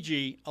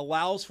TBG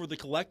allows for the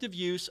collective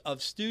use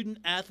of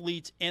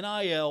student-athletes'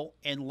 NIL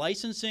and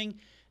licensing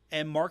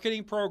and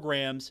marketing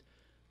programs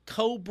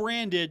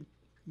co-branded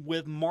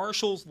with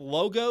Marshall's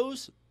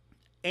logos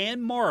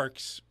and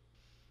marks.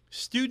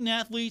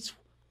 Student-athletes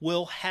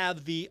will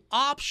have the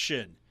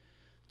option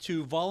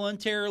to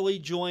voluntarily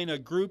join a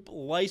group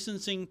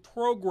licensing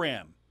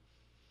program.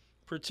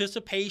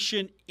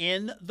 Participation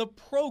in the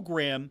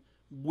program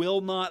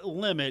will not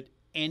limit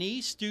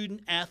any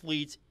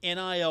student-athlete's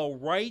NIL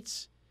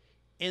rights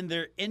in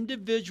their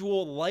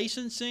individual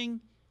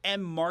licensing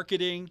and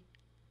marketing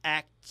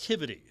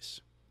activities.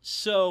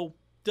 So,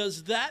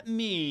 does that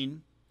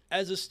mean,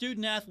 as a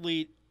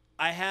student-athlete,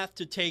 I have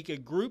to take a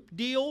group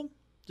deal?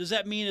 Does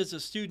that mean, as a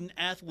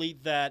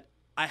student-athlete, that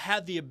I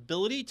have the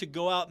ability to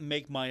go out and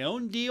make my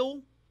own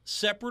deal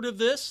separate of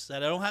this,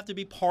 that I don't have to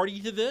be party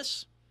to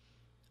this?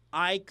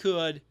 I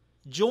could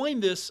join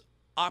this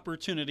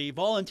opportunity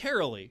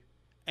voluntarily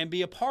and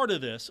be a part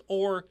of this,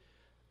 or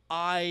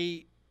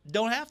I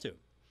don't have to.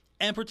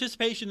 And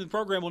participation in the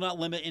program will not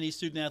limit any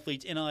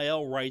student-athletes'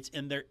 NIL rights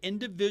in their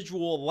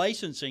individual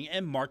licensing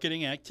and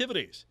marketing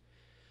activities.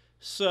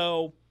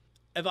 So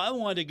if I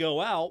wanted to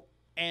go out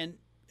and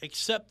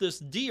accept this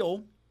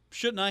deal,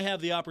 shouldn't I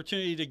have the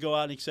opportunity to go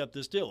out and accept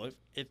this deal?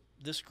 If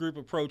this group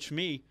approached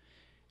me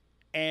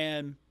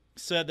and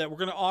said that we're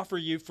going to offer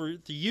you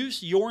to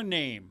use your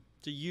name,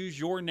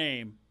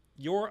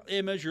 your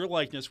image, your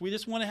likeness. We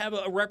just want to have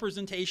a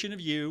representation of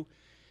you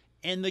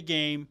in the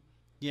game.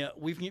 Yeah,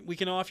 we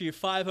can offer you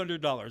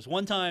 $500.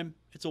 One time,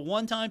 it's a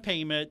one-time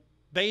payment.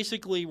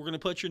 Basically, we're going to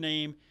put your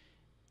name,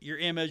 your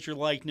image, your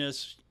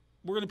likeness.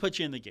 We're going to put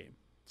you in the game.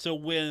 So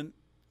when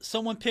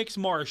someone picks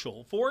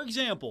Marshall, for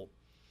example,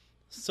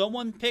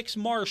 someone picks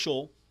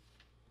Marshall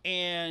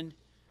and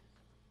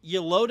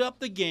you load up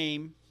the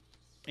game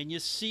and you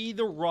see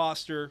the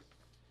roster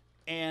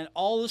and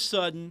all of a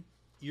sudden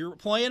you're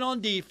playing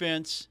on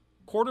defense,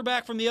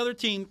 quarterback from the other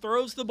team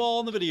throws the ball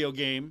in the video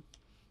game,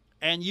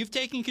 and you've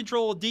taken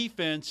control of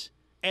defense,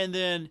 and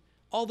then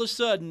all of a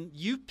sudden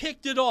you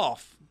picked it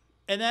off,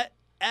 and that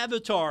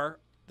avatar,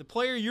 the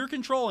player you're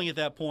controlling at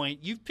that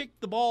point, you've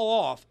picked the ball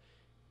off,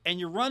 and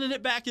you're running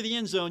it back to the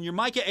end zone. You're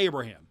Micah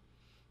Abraham.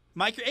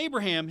 Micah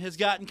Abraham has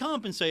gotten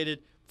compensated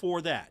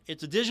for that.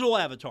 It's a digital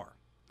avatar,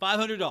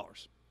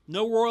 $500.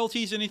 No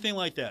royalties, anything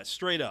like that,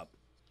 straight up.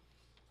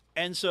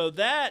 And so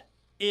that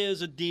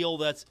is a deal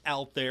that's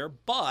out there.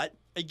 But,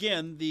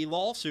 again, the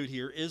lawsuit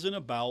here isn't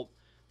about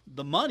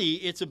the money.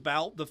 It's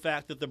about the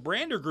fact that the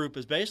Brander Group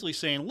is basically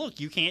saying, look,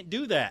 you can't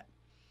do that.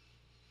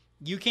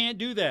 You can't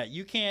do that.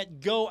 You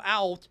can't go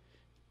out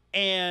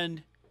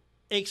and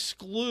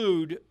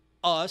exclude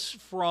us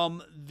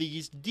from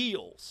these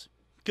deals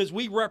because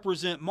we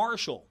represent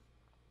Marshall.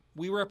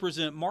 We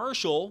represent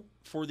Marshall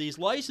for these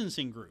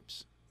licensing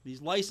groups,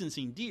 these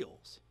licensing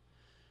deals.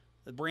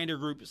 The Brander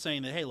Group is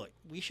saying that, hey, look,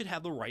 we should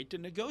have the right to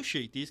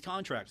negotiate these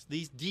contracts,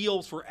 these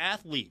deals for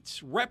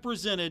athletes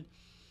represented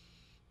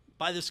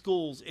by the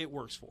schools it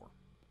works for.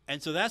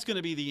 And so that's going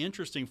to be the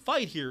interesting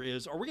fight here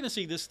is, are we going to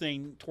see this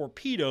thing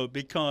torpedoed?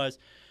 Because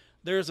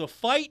there's a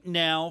fight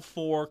now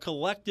for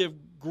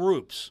collective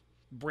groups.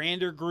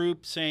 Brander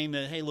Group saying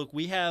that, hey, look,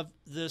 we have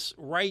this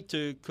right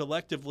to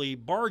collectively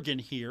bargain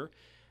here.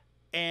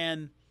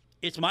 And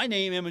it's my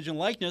name, image, and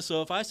likeness.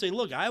 So if I say,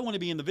 look, I want to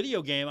be in the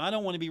video game, I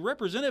don't want to be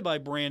represented by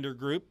Brander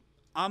Group,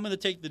 I'm going to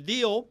take the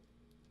deal.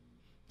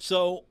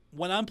 So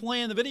when I'm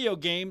playing the video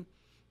game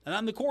and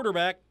I'm the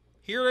quarterback,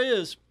 here it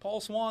is, Paul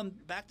Swann,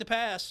 back to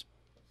pass.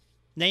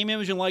 Name,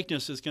 image, and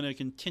likeness is going to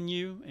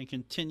continue and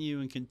continue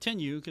and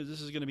continue because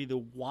this is going to be the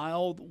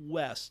Wild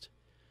West.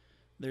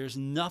 There's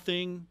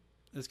nothing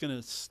that's going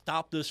to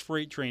stop this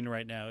freight train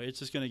right now. It's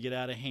just going to get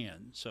out of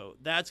hand. So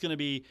that's going to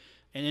be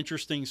an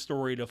interesting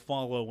story to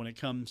follow when it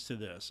comes to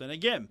this. And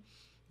again,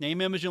 name,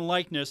 image, and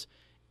likeness,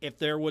 if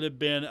there would have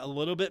been a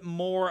little bit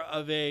more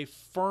of a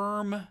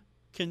firm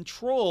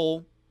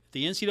control,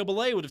 the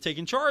NCAA would have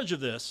taken charge of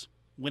this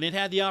when it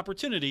had the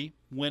opportunity,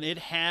 when it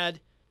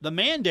had the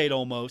mandate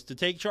almost to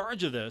take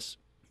charge of this,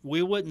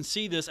 we wouldn't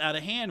see this out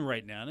of hand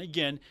right now. And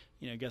again,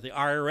 you've got the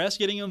IRS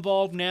getting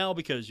involved now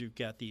because you've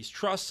got these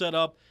trusts set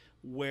up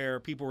where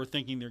people are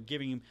thinking they're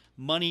giving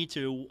money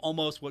to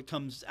almost what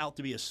comes out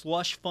to be a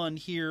slush fund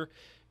here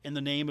in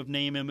the name of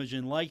name, image,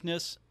 and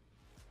likeness.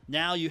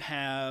 Now you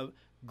have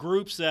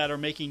groups that are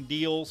making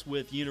deals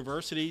with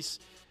universities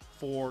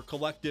for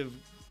collective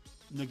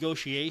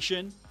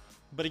negotiation.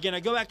 But again, I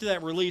go back to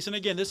that release, and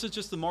again, this is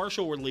just the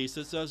Marshall release.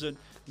 This doesn't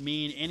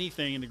mean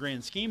anything in the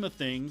grand scheme of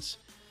things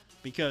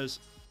because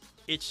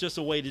it's just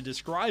a way to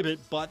describe it.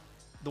 But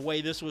the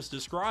way this was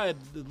described,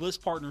 this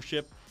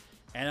partnership,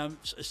 and I'm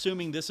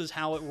assuming this is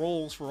how it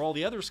rolls for all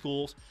the other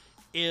schools,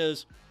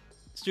 is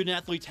student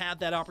athletes have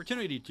that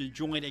opportunity to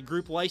join a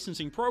group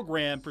licensing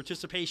program.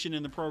 Participation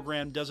in the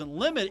program doesn't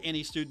limit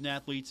any student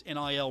athletes'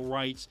 NIL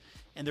rights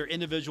and their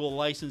individual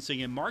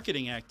licensing and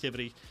marketing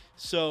activity.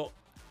 So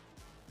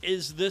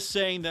is this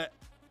saying that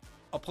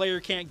a player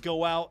can't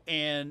go out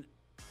and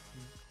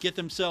get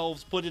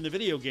themselves put in the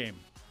video game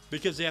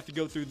because they have to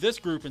go through this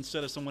group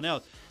instead of someone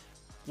else?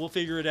 We'll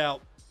figure it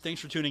out. Thanks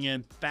for tuning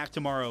in. Back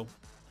tomorrow.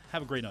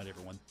 Have a great night,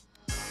 everyone.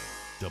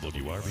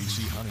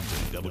 WRBC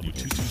Huntington,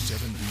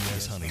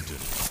 W227BS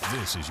Huntington.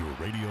 This is your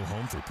radio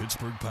home for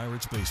Pittsburgh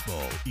Pirates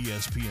baseball,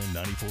 ESPN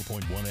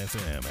 94.1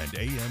 FM and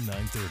AM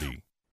 930.